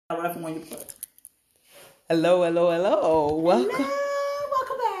Whatever one you put. Hello. Welcome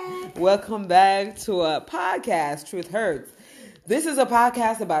back. Welcome back to a podcast, Truth Hurts. This is a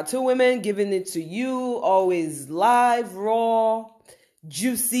podcast about two women giving it to you, always live, raw,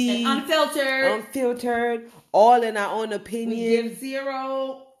 juicy, and unfiltered, all in our own opinion. We give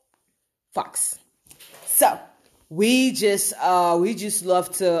zero fucks. So we just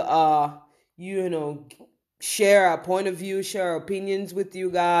love to share our point of view, share our opinions with you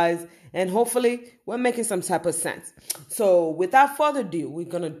guys, and hopefully we're making some type of sense. So without further ado, we're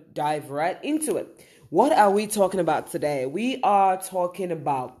going to dive right into it. What are we talking about today? We are talking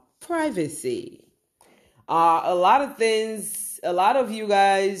about privacy. A lot of you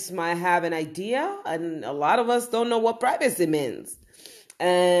guys might have an idea, and a lot of us don't know what privacy means.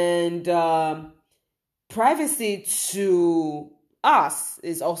 And privacy to us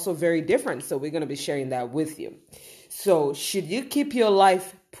is also very different. So we're going to be sharing that with you. So should you keep your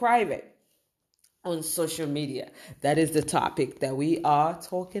life private on social media? That is the topic that we are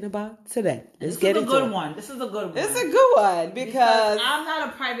talking about today. Let's get into it. This is a good one. It's a good one because I'm not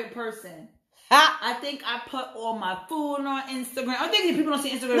a private person. I think I put all my food on Instagram. I think people don't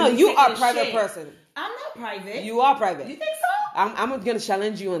see Instagram. No, you are a private person. I'm not private. You are private. You think so? I'm going to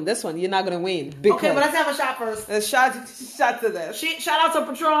challenge you on this one. You're not going to win. Okay, but let's have a shot first. Let's shot to this. Shout out to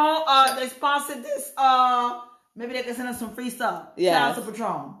Patron. They sponsored this. Maybe they can send us some free stuff. Yeah. Shout out to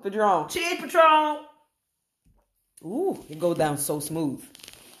Patron. Patron. Cheers, Patron. Ooh, it goes down so smooth.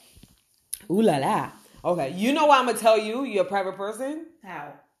 Ooh la la. Okay, you know what I'm going to tell you? You're a private person.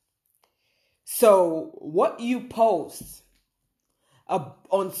 How? So what you post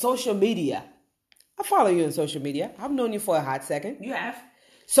on social media, I follow you on social media. I've known you for a hot second. You have.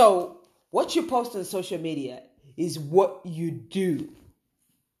 So what you post on social media is what you do.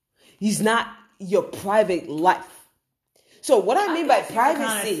 It's not your private life. So what I mean by privacy,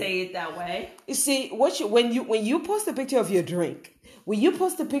 kind of say it that way. You see, when you post a picture of your drink, when you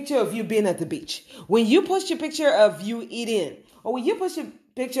post a picture of you being at the beach, when you post your picture of you eating, or when you post your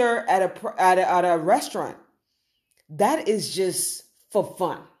picture at a restaurant, that is just for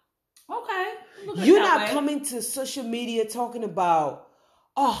fun. Okay. You're not coming to social media talking about,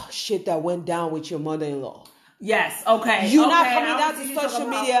 oh shit, that went down with your mother-in-law. Yes, okay. You're not coming down to social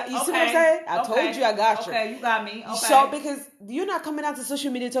media. You see what I'm saying? I told you I got you. Okay, you got me. Okay. So, because you're not coming out to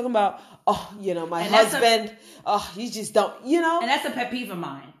social media talking about, my husband, you just don't, And that's a pet peeve of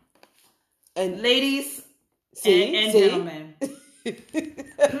mine. And ladies and gentlemen,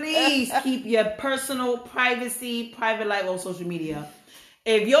 please keep your personal private life on social media.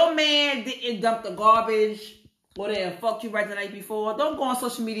 If your man didn't dump the garbage or they fucked you right the night before, don't go on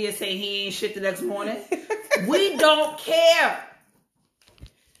social media and say he ain't shit the next morning. We don't care.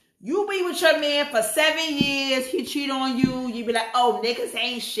 You be with your man for 7 years, he cheat on you, you be like, oh, niggas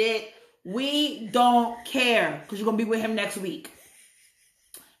ain't shit. We don't care because you're going to be with him next week.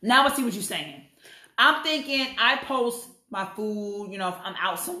 Now I see what you're saying. I'm thinking I post my food, if I'm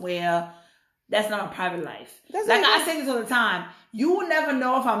out somewhere. That's not my private life. I say this all the time. You will never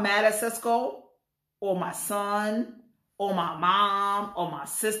know if I'm mad at Cisco or my son or my mom or my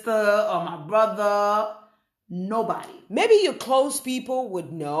sister or my brother. Nobody. Maybe your close people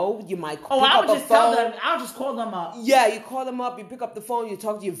would know. You might pick I would up just a phone. tell them. I would just call them up. Yeah, you call them up. You pick up the phone. You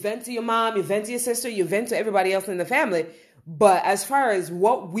talk. You vent to your mom. You vent to your sister. You vent to everybody else in the family. But as far as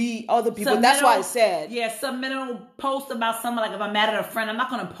what we other people, that's why I said. Yeah, submittal post about someone, like if I'm mad at a friend, I'm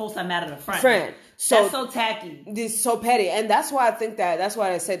not going to post I'm mad at a friend. So that's so tacky. This is so petty. And that's why I think that's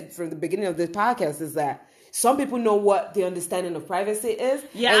why I said from the beginning of this podcast is that some people know what the understanding of privacy is.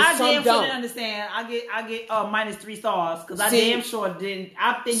 Yeah, I damn sure didn't understand. I get -3 stars because I damn sure didn't.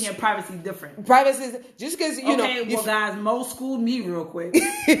 I'm thinking privacy is different. Privacy is just because Okay, well, guys, Mo schooled me real quick.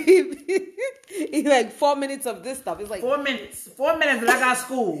 It's like 4 minutes of this stuff. It's like 4 minutes. 4 minutes that I got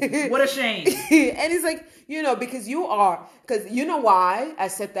schooled. What a shame. And it's like, because you know why I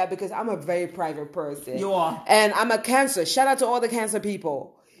said that? Because I'm a very private person. You are. And I'm a Cancer. Shout out to all the Cancer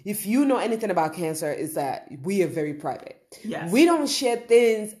people. If you know anything about Cancer, is that we are very private. Yes. We don't share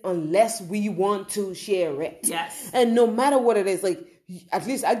things unless we want to share it. Yes. And no matter what it is, like, at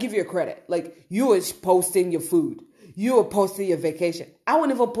least I give you a credit. Like, you was posting your food. You were posting your vacation. I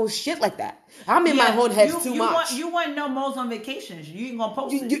wouldn't even post shit like that. I'm in my own head too much. You wouldn't know Mo's on vacations. You ain't gonna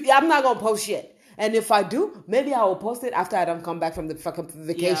post it. I'm not gonna post shit. And if I do, maybe I will post it after I don't come back from the fucking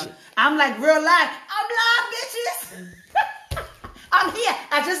vacation. Yeah. I'm like, real life. I'm live, bitches. I'm here.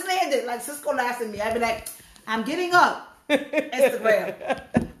 I just landed. Like Cisco laughs at me. I'd be like, I'm getting up. Instagram.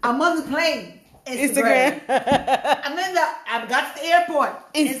 I'm on the plane. Instagram. I got to the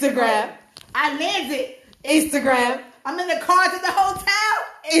airport. Instagram. I landed. Instagram. I'm in the car to the hotel.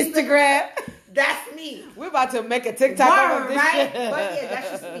 Instagram. That's me. We're about to make a TikTok of this right? shit. But yeah, that's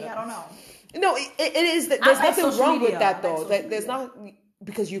just me. I don't know. No, it is. There's nothing wrong with that, though. There's not,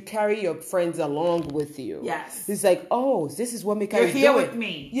 because you carry your friends along with you. Yes. It's like, oh, this is what Mika is doing. You're here with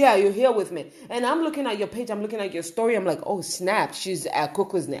me. Yeah, you're here with me. And I'm looking at your page. I'm looking at your story. I'm like, oh, snap. She's at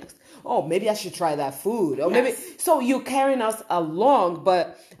Coco's next. Oh, maybe I should try that food. Or maybe. So you're carrying us along.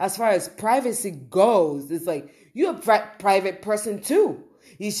 But as far as privacy goes, it's like, you're a private person, too.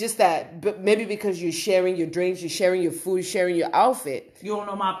 It's just that maybe because you're sharing your drinks, you're sharing your food, sharing your outfit. You don't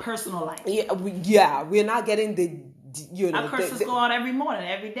know my personal life. Yeah, we're not getting the, I curses go out every morning,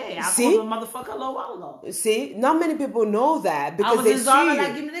 every day. I see? called a motherfucker a little while ago. See? Not many people know that because I was in Zara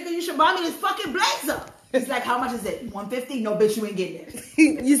like, nigga, you should buy me this fucking blazer. He's like, how much is it? $150? No, bitch, you ain't getting it.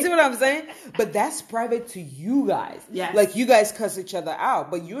 You see what I'm saying? But that's private to you guys. Yes. Like, you guys cuss each other out,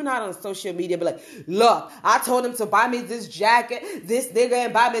 but you're not on social media. But like, look, I told him to buy me this jacket. This nigga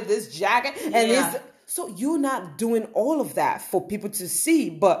and buy me this jacket. And this. So you're not doing all of that for people to see.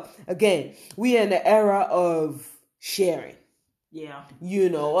 But again, we are in the era of sharing. Yeah. You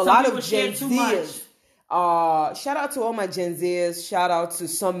know, a lot of Gen Zers. Shout out to all my Gen Zers. Shout out to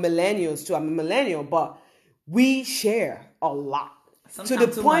some millennials too. I'm a millennial, but we share a lot. Sometimes to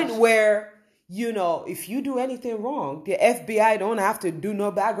the point where, you know, if you do anything wrong, the FBI don't have to do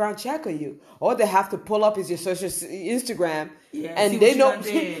no background check on you. All they have to pull up is your social Instagram, and they know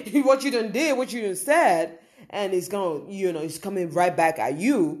what you done did, what you done said, and it's going, you know, it's coming right back at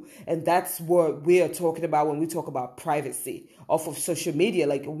you. And that's what we are talking about when we talk about privacy off of social media.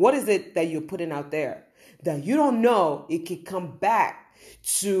 Like, what is it that you're putting out there that you don't know it can come back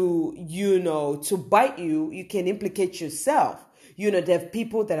to, you know, to bite you? You can implicate yourself. You know, there are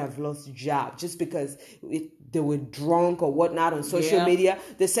people that have lost jobs just because they were drunk or whatnot on social media.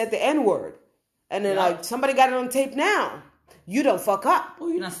 They said the N-word. And then like, somebody got it on tape now. You don't fuck up. Oh,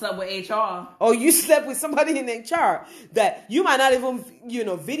 you done slept with HR. Oh, you slept with somebody in HR that you might not even, you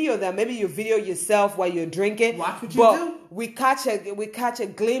know, video them. Maybe you video yourself while you're drinking. Watch what you do. We catch a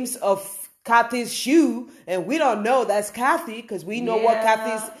glimpse of Kathy's shoe, and we don't know that's Kathy because we know what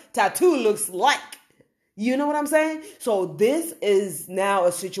Kathy's tattoo looks like. You know what I'm saying? So this is now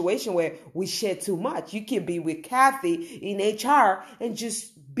a situation where we share too much. You can be with Kathy in HR and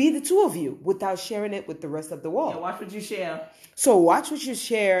just be the two of you without sharing it with the rest of the world. Yeah, watch what you share. So watch what you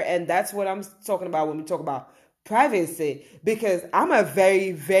share, and that's what I'm talking about when we talk about privacy. Because I'm a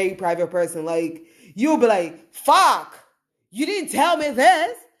very, very private person. Like, you'll be like, fuck, you didn't tell me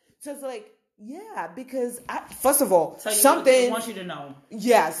this. So it's like, yeah, because first of all, something I want you to know.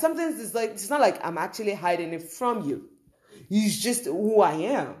 Yeah, something is like, it's not like I'm actually hiding it from you. It's just who I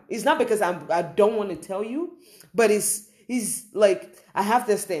am. It's not because I don't want to tell you, but it's like I have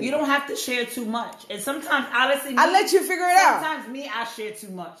this thing. You don't have to share too much, and sometimes honestly, I let you figure it out. Sometimes I share too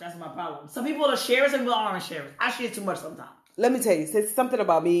much. That's my problem. Some people are sharers, some people aren't sharers. I share too much sometimes. Let me tell you, it's something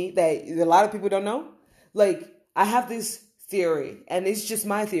about me that a lot of people don't know. Like, I have this theory, and it's just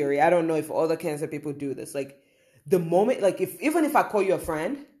my theory. I don't know if other cancer people do this. Like, the moment, like, even if I call you a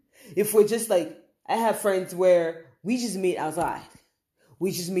friend, if we're just like, I have friends where we just meet outside.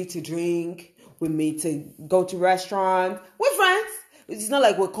 We just meet to drink. We meet to go to restaurants. We're friends. It's not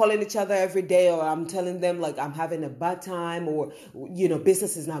like we're calling each other every day, or I'm telling them like I'm having a bad time, or, you know,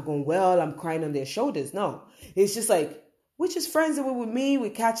 business is not going well. I'm crying on their shoulders. No, it's just like, we're just friends that we're with me. We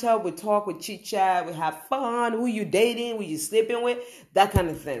catch up, we talk, we chit chat, we have fun. Who you dating? Who you sleeping with? That kind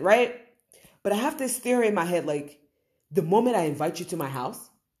of thing, right? But I have this theory in my head, like, the moment I invite you to my house,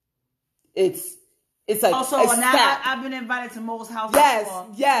 it's like also now I've been invited to Mo's house.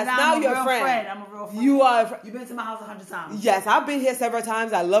 Yes. Now you're a friend. I'm a real friend. You are a friend. You've been to my house 100 times. Yes, I've been here several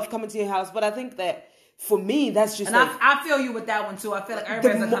times. I love coming to your house, but I think that for me, that's just. And like, I feel you with that one too. I feel like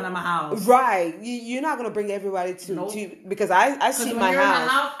everybody's gonna come to my house. Right. You're not gonna bring everybody to because I see my house. When you're in my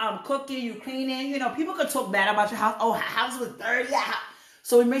house, I'm cooking, you cleaning. You know, people could talk bad about your house. Oh, house was dirty.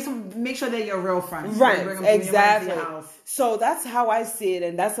 So we make sure that you're real friends. Right. Exactly. So that's how I see it,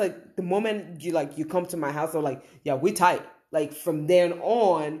 and that's like the moment you come to my house, or like, yeah, we tight. Like, from then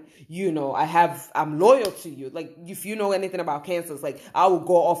on, you know, I'm loyal to you. Like, if you know anything about cancers, like, I will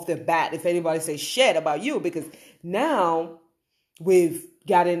go off the bat if anybody says shit about you, because now we've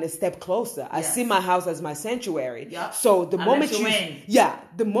gotten a step closer. I see my house as my sanctuary. Yep. So the moment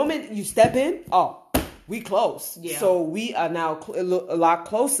the moment you step in, we close. Yeah. So we are now a lot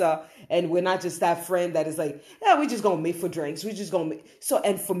closer, and we're not just that friend that is like, yeah, we're just going to meet for drinks. We're just going to meet. So,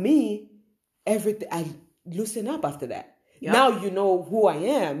 and for me, everything, I loosen up after that. Yep. Now you know who I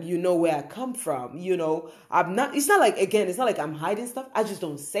am. You know where I come from. You know, it's not like I'm hiding stuff. I just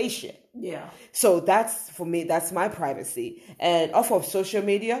don't say shit. Yeah. So that's, for me, that's my privacy. And off of social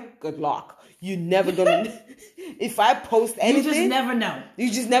media, good luck. You never gonna, if I post anything. You just never know.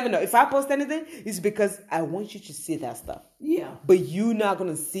 You just never know. If I post anything, it's because I want you to see that stuff. Yeah. But you're not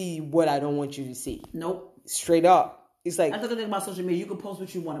gonna see what I don't want you to see. Nope. Straight up. It's like. That's the good thing about social media. You can post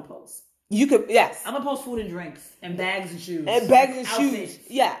what you want to post. You could, yes. I'm gonna post food and drinks and bags and shoes. And bags and outfits. shoes,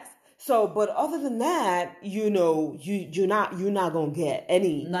 yes. So, but other than that, you know, you're not gonna get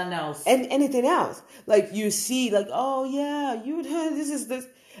nothing else, anything else. Like you see, like, oh yeah, this.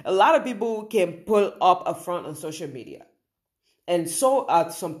 A lot of people can pull up a front on social media, and so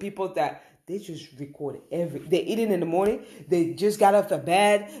are some people that they just record they're eating in the morning. They just got off the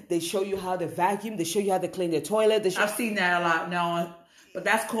bed. They show you how they vacuum. They show you how they clean their toilet. I've seen that a lot now. But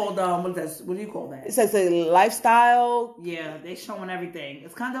that's called, what do you call that? It's like a lifestyle. Yeah, they showing everything.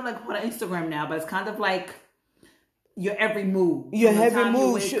 It's kind of like on Instagram now, but it's kind of like your every move. Your every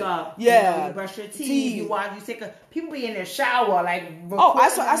move. You wake up, yeah. You know, you brush your teeth, you watch, you take people be in their shower, like. Oh, I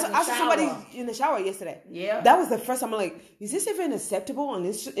saw somebody in the shower yesterday. Yeah. That was the first time I'm like, is this even acceptable on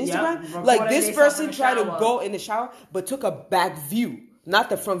Instagram? Yep. Like this person tried to go in the shower, but took a back view. Not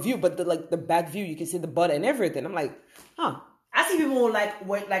the front view, but the back view. You can see the butt and everything. I'm like, huh. I see people like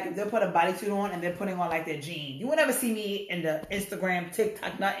if they put a bodysuit on and they're putting on like their jeans. You would never see me in the Instagram,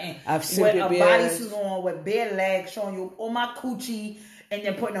 TikTok, nothing. I've seen with a bodysuit on with bare legs showing you all my coochie and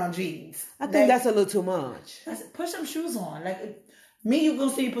then putting on jeans. I think that's a little too much. Put some shoes on. Like me, you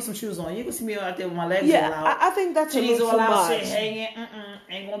gonna see me put some shoes on. You can see me out there with my legs all out. I think that's a little too much. Shit hanging.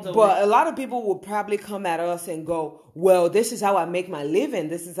 Ain't gonna do but it. A lot of people will probably come at us and go, well, this is how I make my living.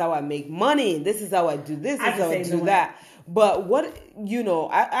 This is how I make money. This is how I do this. This is how I do that. But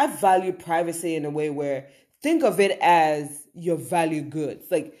I value privacy in a way where think of it as your value goods.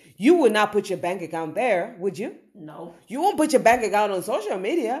 Like you would not put your bank account there, would you? No. You won't put your bank account on social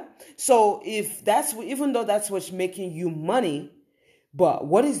media. So even though that's what's making you money, but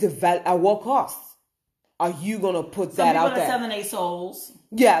what is the value at what cost? Are you gonna put that out there? Some people are selling their souls.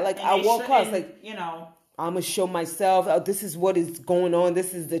 Yeah, like at what cost? Like I'm gonna show myself. Oh, this is what is going on.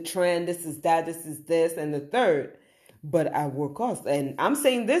 This is the trend. This is that. This is this and the third. But at what cost? And I'm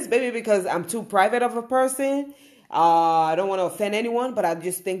saying this, baby, because I'm too private of a person. I don't want to offend anyone, but I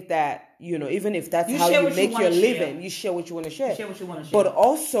just think that, even if that's how you make your living, you share what you want to share. Share what you want to share. But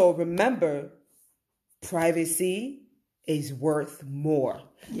also remember, privacy is worth more.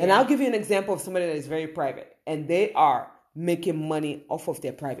 Yeah. And I'll give you an example of somebody that is very private, and they are making money off of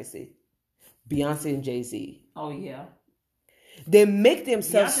their privacy. Beyonce and Jay-Z. Oh, yeah. They make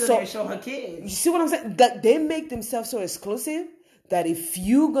themselves so. Show her kids. You see what I'm saying? That they make themselves so exclusive that if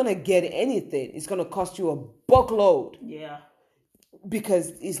you're gonna get anything, it's gonna cost you a buckload. Yeah.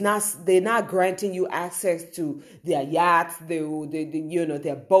 Because they're not granting you access to their yachts, their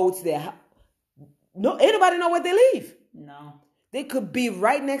boats, ain't nobody know where they live. No. They could be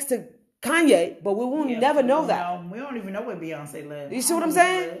right next to Kanye, but we won't never know that. We don't even know where Beyonce lives. You see what I'm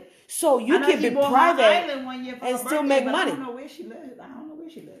saying? So you can be private and still make money. I don't know where she lives.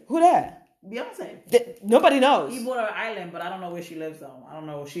 Who that? Beyonce. Nobody knows. He bought her island, but I don't know where she lives though. I don't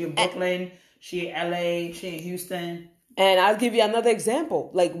know. She in Brooklyn, she in LA, she in Houston. And I'll give you another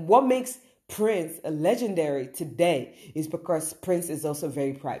example. Like what makes Prince a legendary today is because Prince is also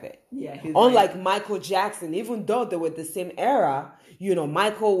very private. Yeah. Unlike Michael Jackson, even though they were the same era,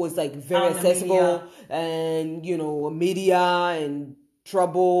 Michael was like very accessible and, media and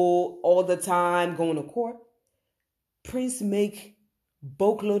trouble all the time, going to court. Prince make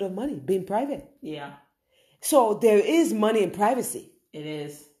boatload of money being private. Yeah. So there is money in privacy. It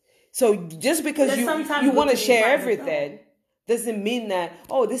is. So just because you want to share everything doesn't mean that,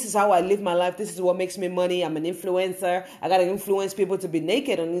 this is how I live my life. This is what makes me money. I'm an influencer. I got to influence people to be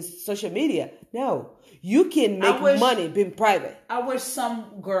naked on this social media. No. You can make money being private. I wish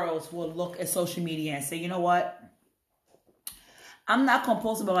some girls would look at social media and say, you know what? I'm not going to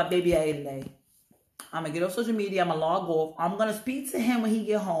post about my baby I ate today. I'm going to get off social media. I'm going to log off. I'm going to speak to him when he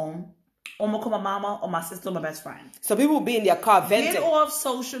get home. Or I'm going to call my mama or my sister or my best friend. So people will be in their car venting. Get off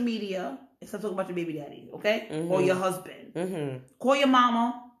social media and start talking about your baby daddy, okay? Mm-hmm. Or your husband. Mm-hmm. Call your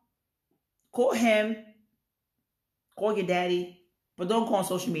mama. Call him. Call your daddy. But don't go on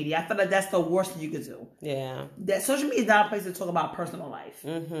social media. I feel like that's the worst thing you could do. Yeah. That social media is not a place to talk about personal life.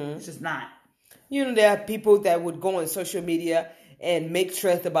 Mm-hmm. It's just not. There are people that would go on social media and make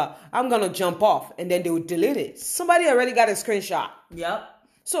threats about, I'm going to jump off. And then they would delete it. Somebody already got a screenshot. Yep.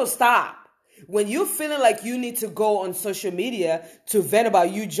 So stop. When you're feeling like you need to go on social media to vent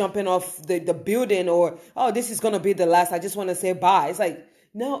about you jumping off the building or, oh, this is going to be the last, I just want to say bye. It's like,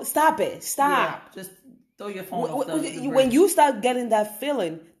 no, stop it. Stop. Yeah, just throw your phone off when you start getting that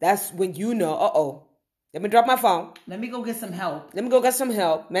feeling, that's when you know, uh-oh, let me drop my phone. Let me go get some help.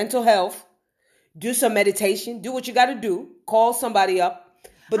 Mental health. Do some meditation. Do what you got to do. Call somebody up.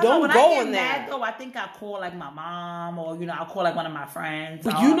 But don't go on there. Mad, though, I think I call like my mom or, I'll call like one of my friends.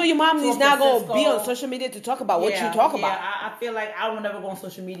 But your mom is not going to be on social media to talk about what you talk about. I feel like I will never go on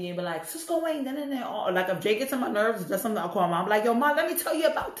social media and be like, Cisco Wayne, or like if Jay gets on my nerves, just something I'll call my mom. I'm like, yo, mom, let me tell you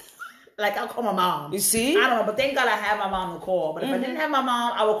about this. Like, I'll call my mom. You see? I don't know, but thank God I have my mom to call. But if I didn't have my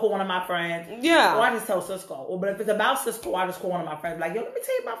mom, I would call one of my friends. Yeah. Or I just tell Cisco. But if it's about Cisco, I just call one of my friends. Like, yo, let me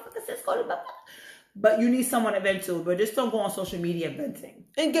tell you about fucking Cisco. But you need someone to vent to. But just don't go on social media venting.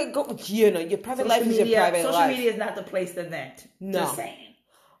 And your private life is your private life. Social media is not the place to vent. No. Just saying.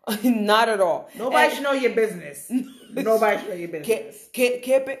 Not at all. Nobody should know your business. Nobody should know your business. Keep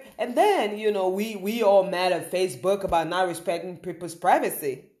it. And then, we all mad at Facebook about not respecting people's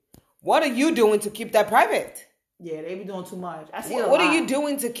privacy. What are you doing to keep that private? Yeah, they be doing too much. I see What are you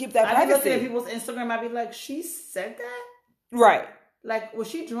doing to keep that privacy? I be looking at people's Instagram, I be like, she said that? Right. Like, was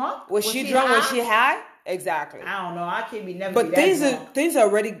she drunk? Was she drunk? Was she high? Exactly. I don't know. I can't be never. But be things are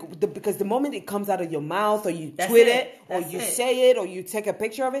already, because the moment it comes out of your mouth, or you tweet it, or you say it, or you take a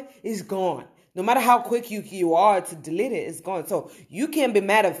picture of it, it's gone. No matter how quick you are to delete it, it's gone. So you can't be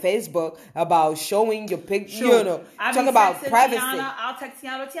mad at Facebook about showing your picture. Talk about privacy. I'll text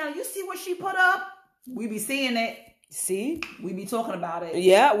Tiana. You see what she put up? We be seeing it. See, we be talking about it.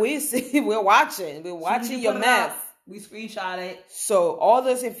 Yeah, we see. We're watching. We're watching your mess. We screenshot it. So all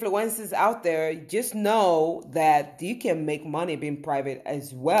those influencers out there, just know that you can make money being private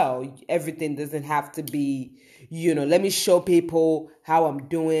as well. Everything doesn't have to be, let me show people how I'm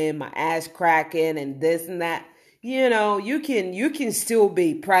doing, my ass cracking and this and that. You can still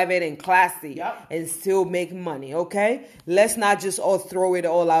be private and classy and still make money, okay? Let's not just all throw it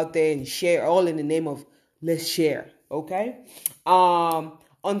all out there and share all in the name of let's share, okay?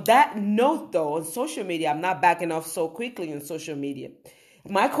 On that note, though, on social media, I'm not backing off so quickly on social media.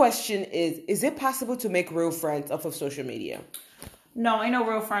 My question is it possible to make real friends off of social media? No, ain't no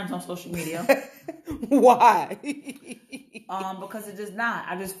real friends on social media. Why? Because it is not.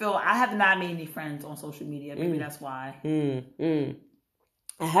 I just feel I have not made any friends on social media. Maybe that's why.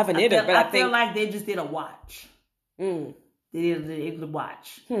 I haven't either, but I feel like they just did a watch. They did a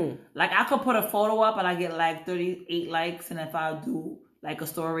watch. Like, I could put a photo up and I get like 38 likes, and if I do like a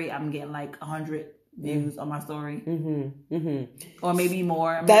story, I'm getting like 100 views on my story, or maybe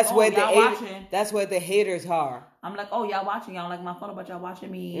more. That's where the haters are. I'm like, oh, y'all watching? Y'all like my photo, but y'all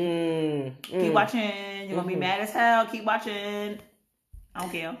watching me. Keep watching. You're gonna be mad as hell. Keep watching. I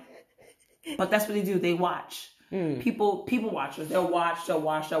don't care. But that's what they do. They watch. People watchers. They'll watch.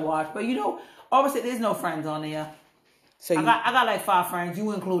 But obviously, there's no friends on there. So I got like 5 friends,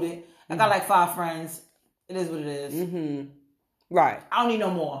 you included. I got like 5 friends. It is what it is. Right. I don't need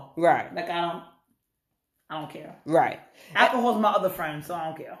no more. Right. Like, I don't care. Right. Alcohol's my other friend, so I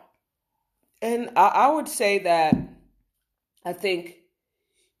don't care. And I would say that I think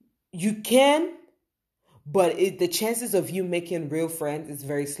you can, but the chances of you making real friends is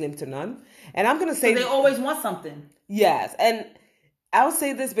very slim to none. And I'm going to say... they always want something. Yes. And I'll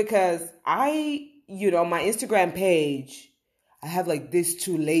say this because my Instagram page, I have like these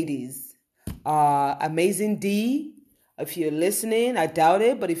 2 ladies, Amazing D. If you're listening, I doubt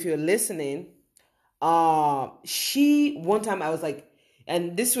it, but if you're listening, one time I was like,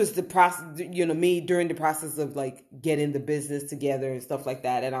 and this was the process, me during the process of like getting the business together and stuff like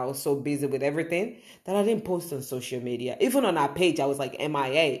that. And I was so busy with everything that I didn't post on social media. Even on our page, I was like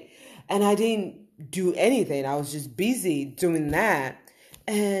MIA, and I didn't do anything. I was just busy doing that.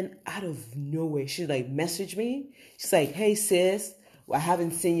 And out of nowhere, she like messaged me. She's like, hey sis, I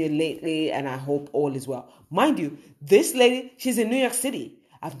haven't seen you lately and I hope all is well. Mind you, this lady, she's in New York City.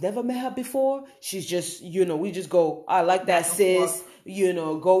 I've never met her before. She's just, we just go, I like that sis.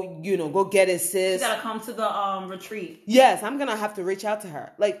 Go get it, sis. You gotta come to the retreat. Yes, I'm gonna have to reach out to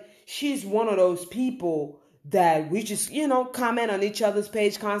her. Like, she's one of those people that we just, comment on each other's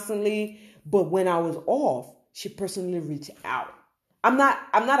page constantly. But when I was off, she personally reached out. I'm not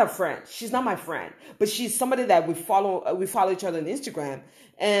a friend. She's not my friend, but she's somebody that we follow each other on Instagram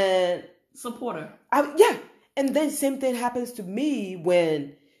and support her. Yeah. And then same thing happens to me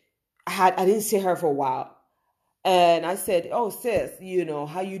when I didn't see her for a while. And I said, oh sis,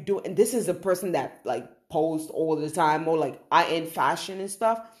 how you doing? And this is a person that like posts all the time, or like I in fashion and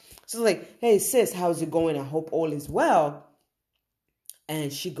stuff. So like, hey sis, how's it going? I hope all is well.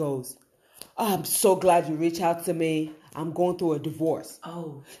 And she goes, I'm so glad you reached out to me. I'm going through a divorce.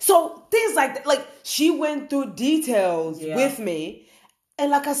 Oh. So things like that. Like, she went through details with me.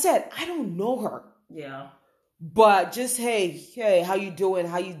 And like I said, I don't know her. Yeah. But just, hey, how you doing?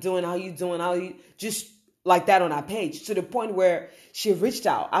 Just like that on our page. To the point where she reached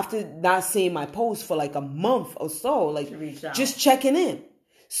out after not seeing my post for like a month or so. Like, she reached out. Just checking in.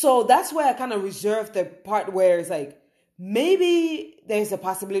 So that's why I kind of reserved the part where it's like, maybe there's a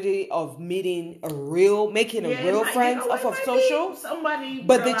possibility of making a real friend off of social. Somebody,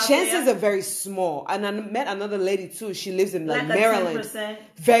 but the chances are very small. And I met another lady too. She lives in like Maryland. 10%.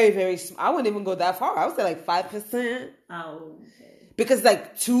 Very, very small. I wouldn't even go that far. I would say like 5%. Oh, okay. Because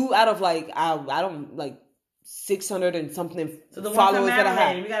like 2 out of like, I don't like 600 and something followers that I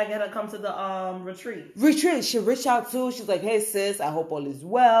have. We gotta get her to come to the retreat. She reached out too. She's like, hey sis, I hope all is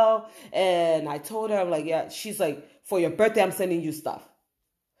well. And I told her, I'm like, yeah. She's like, for your birthday, I'm sending you stuff.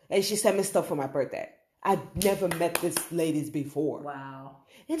 And she sent me stuff for my birthday. I've never met this ladies before. Wow.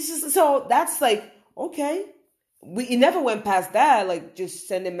 And it's just, so that's like, okay. It never went past that, like just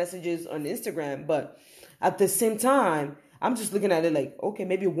sending messages on Instagram. But at the same time, I'm just looking at it like, okay,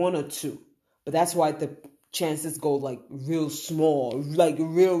 maybe 1 or 2. But that's why the chances go like real small, like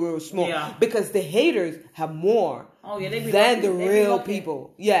real small. Yeah. Because the haters have more than the real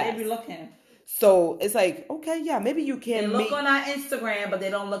people. Yeah. They be looking. So it's like, okay, yeah, maybe you can. They look on our Instagram, but they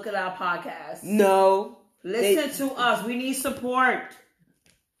don't look at our podcast. No. Listen to us. We need support.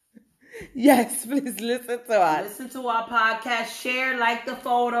 Yes, please listen to us. Listen to our podcast. Share, like the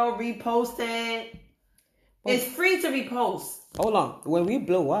photo, repost it. It's free to repost. Hold on. When we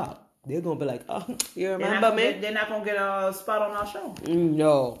blow up, they're going to be like, oh, you remember me? They're not going to get a spot on our show.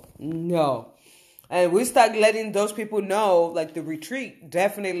 No. And we start letting those people know, like the retreat,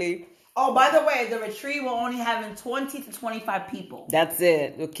 definitely. Oh, by the way, the retreat will only having 20 to 25 people. That's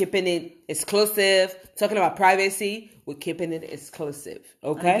it. We're keeping it exclusive. Talking about privacy, we're keeping it exclusive.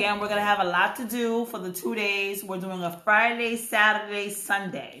 Okay? And again, we're going to have a lot to do for the 2 days. We're doing a Friday, Saturday,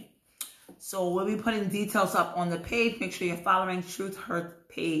 Sunday. So we'll be putting details up on the page. Make sure you're following Truth Hurt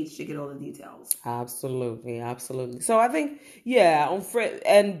page to get all the details. Absolutely. So I think, yeah,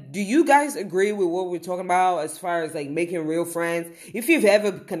 and do you guys agree with what we're talking about as far as like making real friends? If you've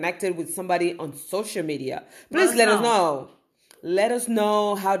ever connected with somebody on social media, please let us know. Let us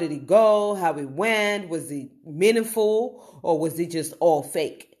know, how did it go? How it went? Was it meaningful or was it just all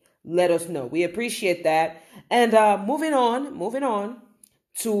fake? Let us know. We appreciate that. And moving on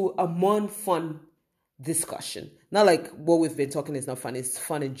to a more fun discussion. Not like what we've been talking is not fun. It's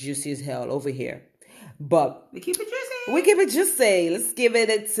fun and juicy as hell over here. But we keep it juicy. Let's give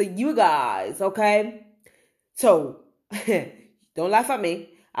it to you guys, okay? So, don't laugh at me.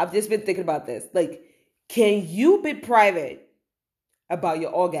 I've just been thinking about this. Like, can you be private about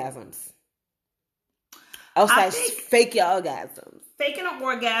your orgasms? Outside, fake your orgasms. Faking an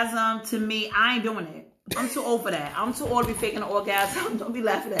orgasm, to me, I ain't doing it. I'm too old for that. I'm too old to be faking an orgasm. Don't be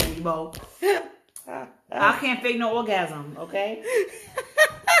laughing at me, Bo. I can't fake no orgasm, okay?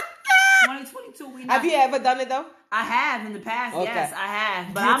 2022, Have you ever done it though? I have in the past, yes, I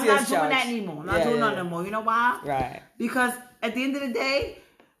have. But I'm not doing that anymore. I'm not doing that no more. You know why? Right. Because at the end of the day,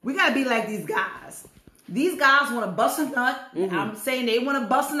 we gotta be like these guys. These guys want to bust a nut. Mm-hmm. I'm saying they want to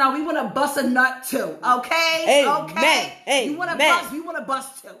bust a nut. We want to bust a nut too. Okay? Hey, okay? Man. Hey, you want to bust? We want to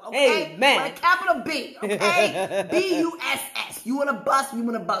bust too. Okay? Hey, man. With a capital B. Okay? B-U-S-S. You want to bust? We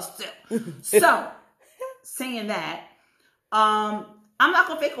want to bust too. So, saying that, I'm not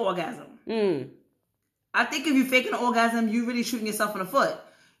going to fake an orgasm. I think if you fake an orgasm, you're really shooting yourself in the foot.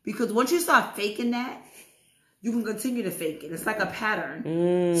 Because once you start faking that, you can continue to fake it. It's like a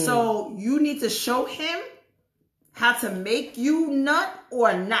pattern. So you need to show him how to make you nut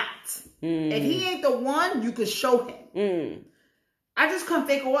or not. If he ain't the one, you can show him. I just couldn't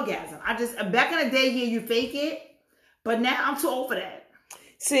fake orgasm. Back in the day, yeah, you fake it. But now I'm too old for that.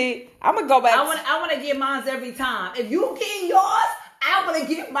 See, I'm going to go back. I want to get mine every time. If you get yours, I want to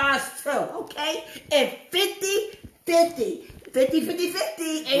get mine too. Okay? And 50-50.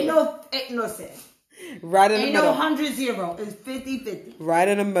 50-50. Ain't no sense. Right in the middle. Ain't no 100-0. It's 50-50. Right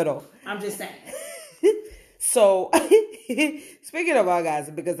in the middle. I'm just saying. So, speaking of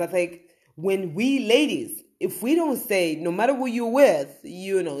orgasm, because I think when we ladies, if we don't say, no matter who you're with,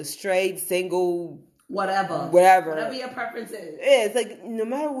 straight, single, whatever your preference is. Yeah, it's like no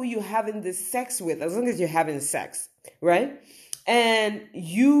matter who you're having this sex with, as long as you're having sex, right? And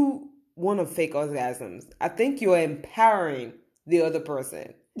you want to fake orgasms, I think you're empowering the other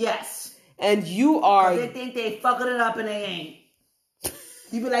person. Yes. And you are... They think they fucking it up and they ain't.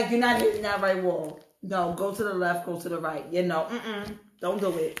 You be like, you're not hitting that right wall. No, go to the left, go to the right. Don't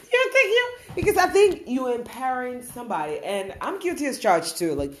do it. Because I think you're empowering somebody, and I'm guilty as charged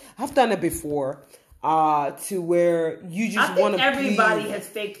too. Like, I've done it before, to where you just want to. Everybody has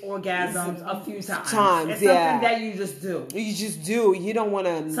faked orgasms a few times. It's something that you just do. You just do. You don't want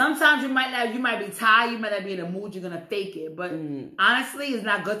to. Sometimes you might be tired. You might not be in a mood. You're gonna fake it, but honestly, it's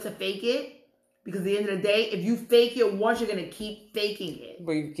not good to fake it. Because at the end of the day, if you fake it once, you're going to keep faking it.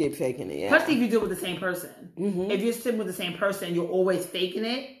 But you keep faking it, yeah. Especially if you do it with the same person. Mm-hmm. If you're sitting with the same person, you're always faking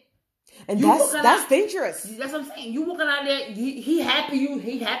it. And that's dangerous. That's what I'm saying. You walking out there, he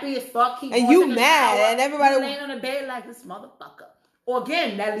happy as fuck. And you mad, and everybody laying on the bed like this motherfucker. Or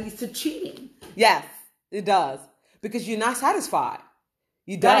again, that leads to cheating. Yes, it does. Because you're not satisfied.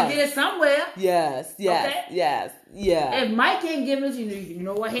 You gotta get it somewhere. Yes, okay? Yes. If Mike ain't giving us, you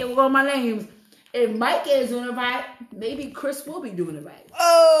know what? Here we go, my names. If Mike is doing it right, maybe Chris will be doing it right.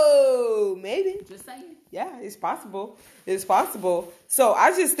 Oh, maybe. Just saying. Yeah, it's possible. It's possible. So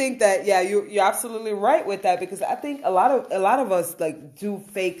I just think that, yeah, you're absolutely right with that, because I think a lot of us like do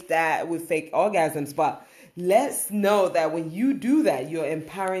fake that with fake orgasms. But let's know that when you do that, you're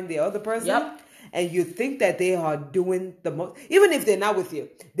empowering the other person. Yep. And you think that they are doing the most, even if they're not with you,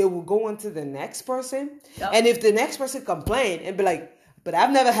 they will go on to the next person. Yep. And if the next person complain and be like, but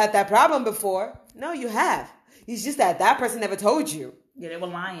I've never had that problem before. No, you have. It's just that person never told you. Yeah, they were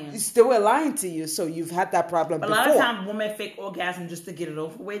lying. They were lying to you, so you've had that problem before. A lot of times women fake orgasm just to get it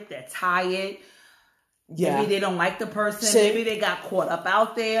over with. They're tired. Yeah. Maybe they don't like the person. Maybe they got caught up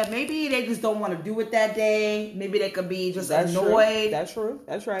out there. Maybe they just don't want to do it that day. Maybe they could be just annoyed. True. That's true.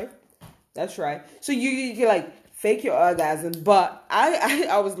 That's right. So you like fake your orgasm. But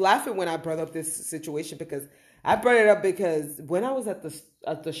I was laughing when I brought up this situation, because I brought it up because when I was at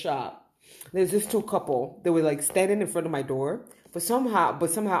the shop, there's this two couple. They were like standing in front of my door, but somehow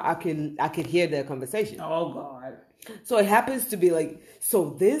I could hear their conversation. Oh God! So it happens to be like,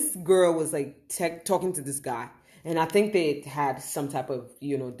 so this girl was like talking to this guy, and I think they had some type of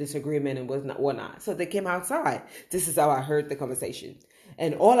disagreement and whatnot. So they came outside. This is how I heard the conversation,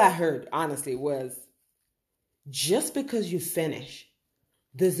 and all I heard honestly was, "Just because you finish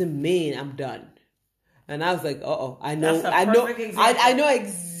doesn't mean I'm done." And I was like, I know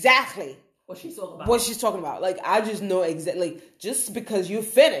exactly what she's talking about. Like, I just know exactly. Like, just because you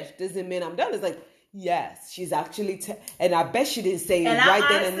finished doesn't mean I'm done. It's like, yes, she's actually, and I bet she didn't say it right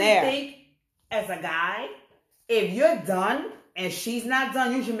then and there. I think, as a guy, if you're done and she's not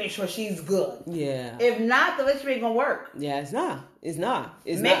done, you should make sure she's good. Yeah. If not, the relationship ain't gonna work. Yeah, it's not.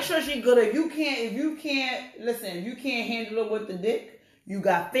 Make sure she's good. If you can't handle it with the dick, you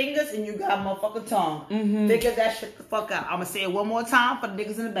got fingers and you got motherfucking tongue. Mm-hmm. Figure that shit the fuck out. I'm gonna say it one more time for the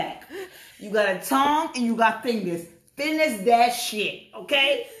niggas in the back. You got a tongue and you got fingers. Finish that shit,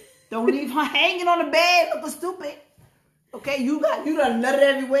 okay? Don't leave her hanging on the bed looking stupid. Okay, you done nutted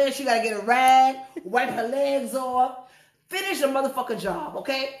everywhere. She gotta get a rag, wipe her legs off. Finish your motherfucking job,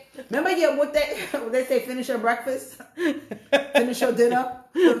 okay? Remember what they say, finish your breakfast, finish your dinner,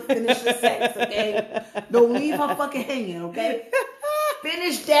 finish your sex, okay? Don't leave her fucking hanging, okay?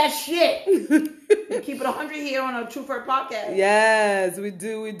 Finish that shit. We keep it 100 here on our Truth Hurt podcast. Yes, we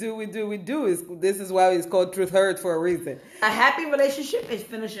do. This is why it's called Truth Hurt for a reason. A happy relationship is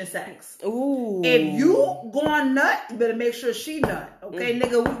finishing sex. Ooh. If you going nut, you better make sure she nut. Okay,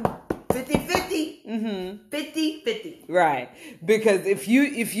 nigga, 50-50. Mm-hmm. 50-50. Right. Because if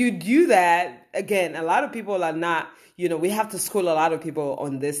you do that, again, a lot of people are not, we have to school a lot of people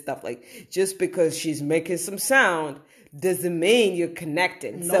on this stuff. Like, just because she's making some sound doesn't mean you're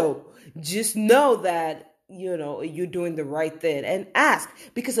connected. Nope. So just know that, you're doing the right thing, and ask,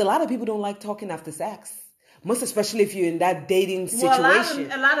 because a lot of people don't like talking after sex. Most especially if you're in that dating situation.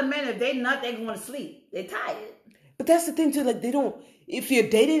 Well, a lot of men, if they nut, they going to sleep. They're tired. But that's the thing too, like if you're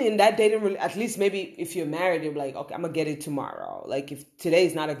dating in that dating, at least maybe if you're married, you're like, okay, I'm going to get it tomorrow. Like, if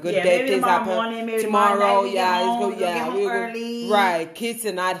today's not a good day, maybe tomorrow morning, maybe tomorrow, we're early. Right, kids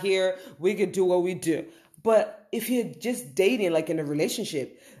are not here, we can do what we do. But if you're just dating, like in a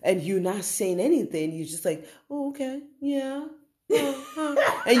relationship, and you're not saying anything, you're just like, oh, okay, yeah.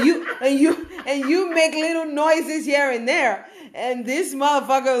 and you make little noises here and there, and this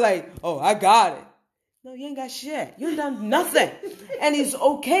motherfucker like, oh, I got it. No, you ain't got shit. You ain't done nothing. And it's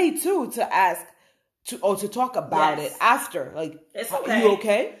okay too to ask to talk about it after. Like, it's okay. You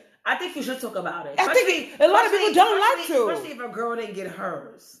okay? I think you should talk about it. I think a lot of people don't like to. Especially if a girl didn't get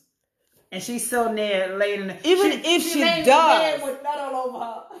hers. And she's so near laying in the... Even if she does. With nut all over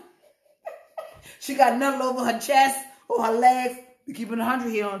her. She got nut all over her chest or her legs. We keep it 100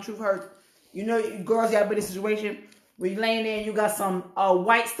 here on Truth Hurts. Girls, y'all been in a situation where you laying there and you got some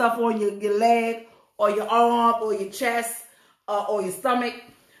white stuff on your leg or your arm or your chest or your stomach.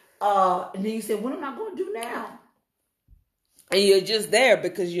 And then you say, what am I going to do now? And you're just there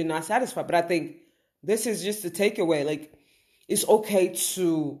because you're not satisfied. But I think this is just a takeaway. Like, it's okay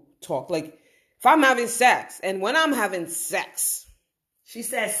to talk. Like, if I'm having sex, and when I'm having sex, she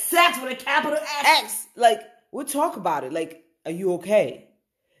says sex with a capital X. Like, we'll talk about it. Like, are you okay?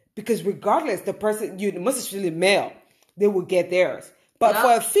 Because regardless, the person, most especially male, they will get theirs. But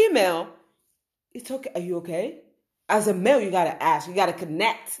for a female, it's okay. Are you okay? As a male, you got to ask. You got to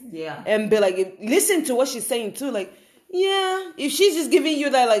connect. Yeah. And be like, listen to what she's saying too. Like, yeah, if she's just giving you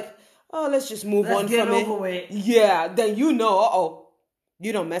that, like, oh, let's just move on from it. Let's get over it. Yeah, then you know,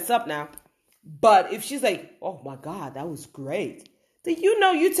 you don't mess up now. But if she's like, oh my God, that was great. Then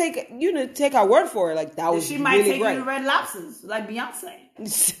you take our word for it. Like, that was really great. She might take you to Red Lobsters, like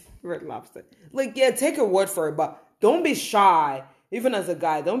Beyonce. Red Lobster. Like, yeah, take her word for it. But don't be shy. Even as a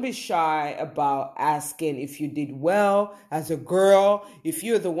guy, don't be shy about asking if you did well. As a girl, if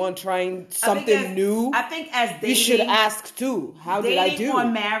you're the one trying something new, I think as dating, you should ask too. How did I do? Dating or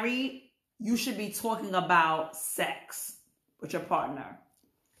married, you should be talking about sex with your partner.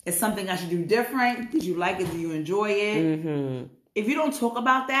 It's something I should do different. Did you like it? Do you enjoy it? Mm-hmm. If you don't talk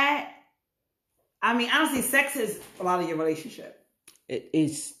about that, I mean, honestly, sex is a lot of your relationship. It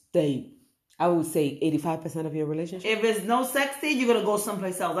is I would say 85% of your relationship. If it's no sex there, you're going to go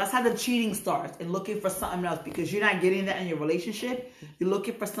someplace else. That's how the cheating starts, and looking for something else, because you're not getting that in your relationship. You're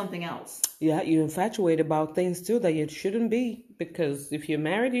looking for something else. Yeah, you're infatuated about things too that you shouldn't be, because if you're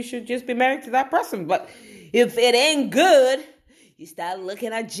married, you should just be married to that person. But if it ain't good, you start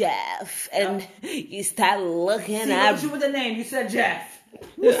looking at Jeff, and you start looking at... See, with the name, you said Jeff.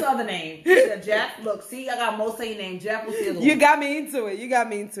 What's the other name? You said Jeff. Look, see, I got most of your name. Jeff, what's the other one? You got me into it.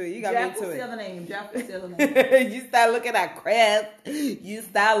 Jeff, what's the other name? Jeff, what's the other name? You start looking at Chris. You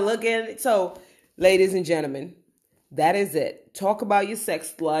start looking. So, ladies and gentlemen, that is it. Talk about your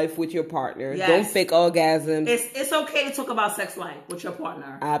sex life with your partner. Yes. Don't fake orgasms. It's okay to talk about sex life with your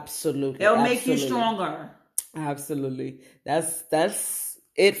partner. Absolutely. It'll make you stronger. Absolutely. That's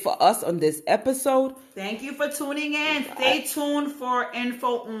it for us on this episode. Thank you for tuning in. Stay tuned for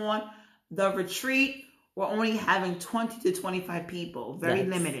info on the retreat. We're only having 20 to 25 people. Very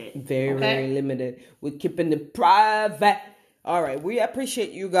limited. Very limited. We're keeping it private. All right. We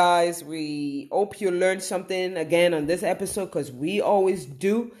appreciate you guys. We hope you learned something again on this episode, because we always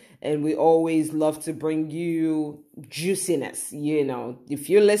do. And we always love to bring you juiciness. You know, if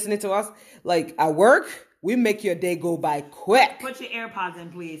you're listening to us, like at work, we make your day go by quick. Put your AirPods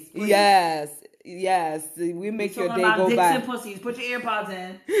in, please. Yes. We make your day go by. Dicks and pussies. Put your AirPods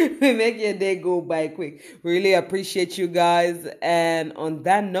in. We make your day go by quick. Really appreciate you guys. And on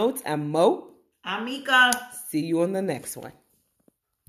that note, I'm Mo. I'm Mika. See you on the next one.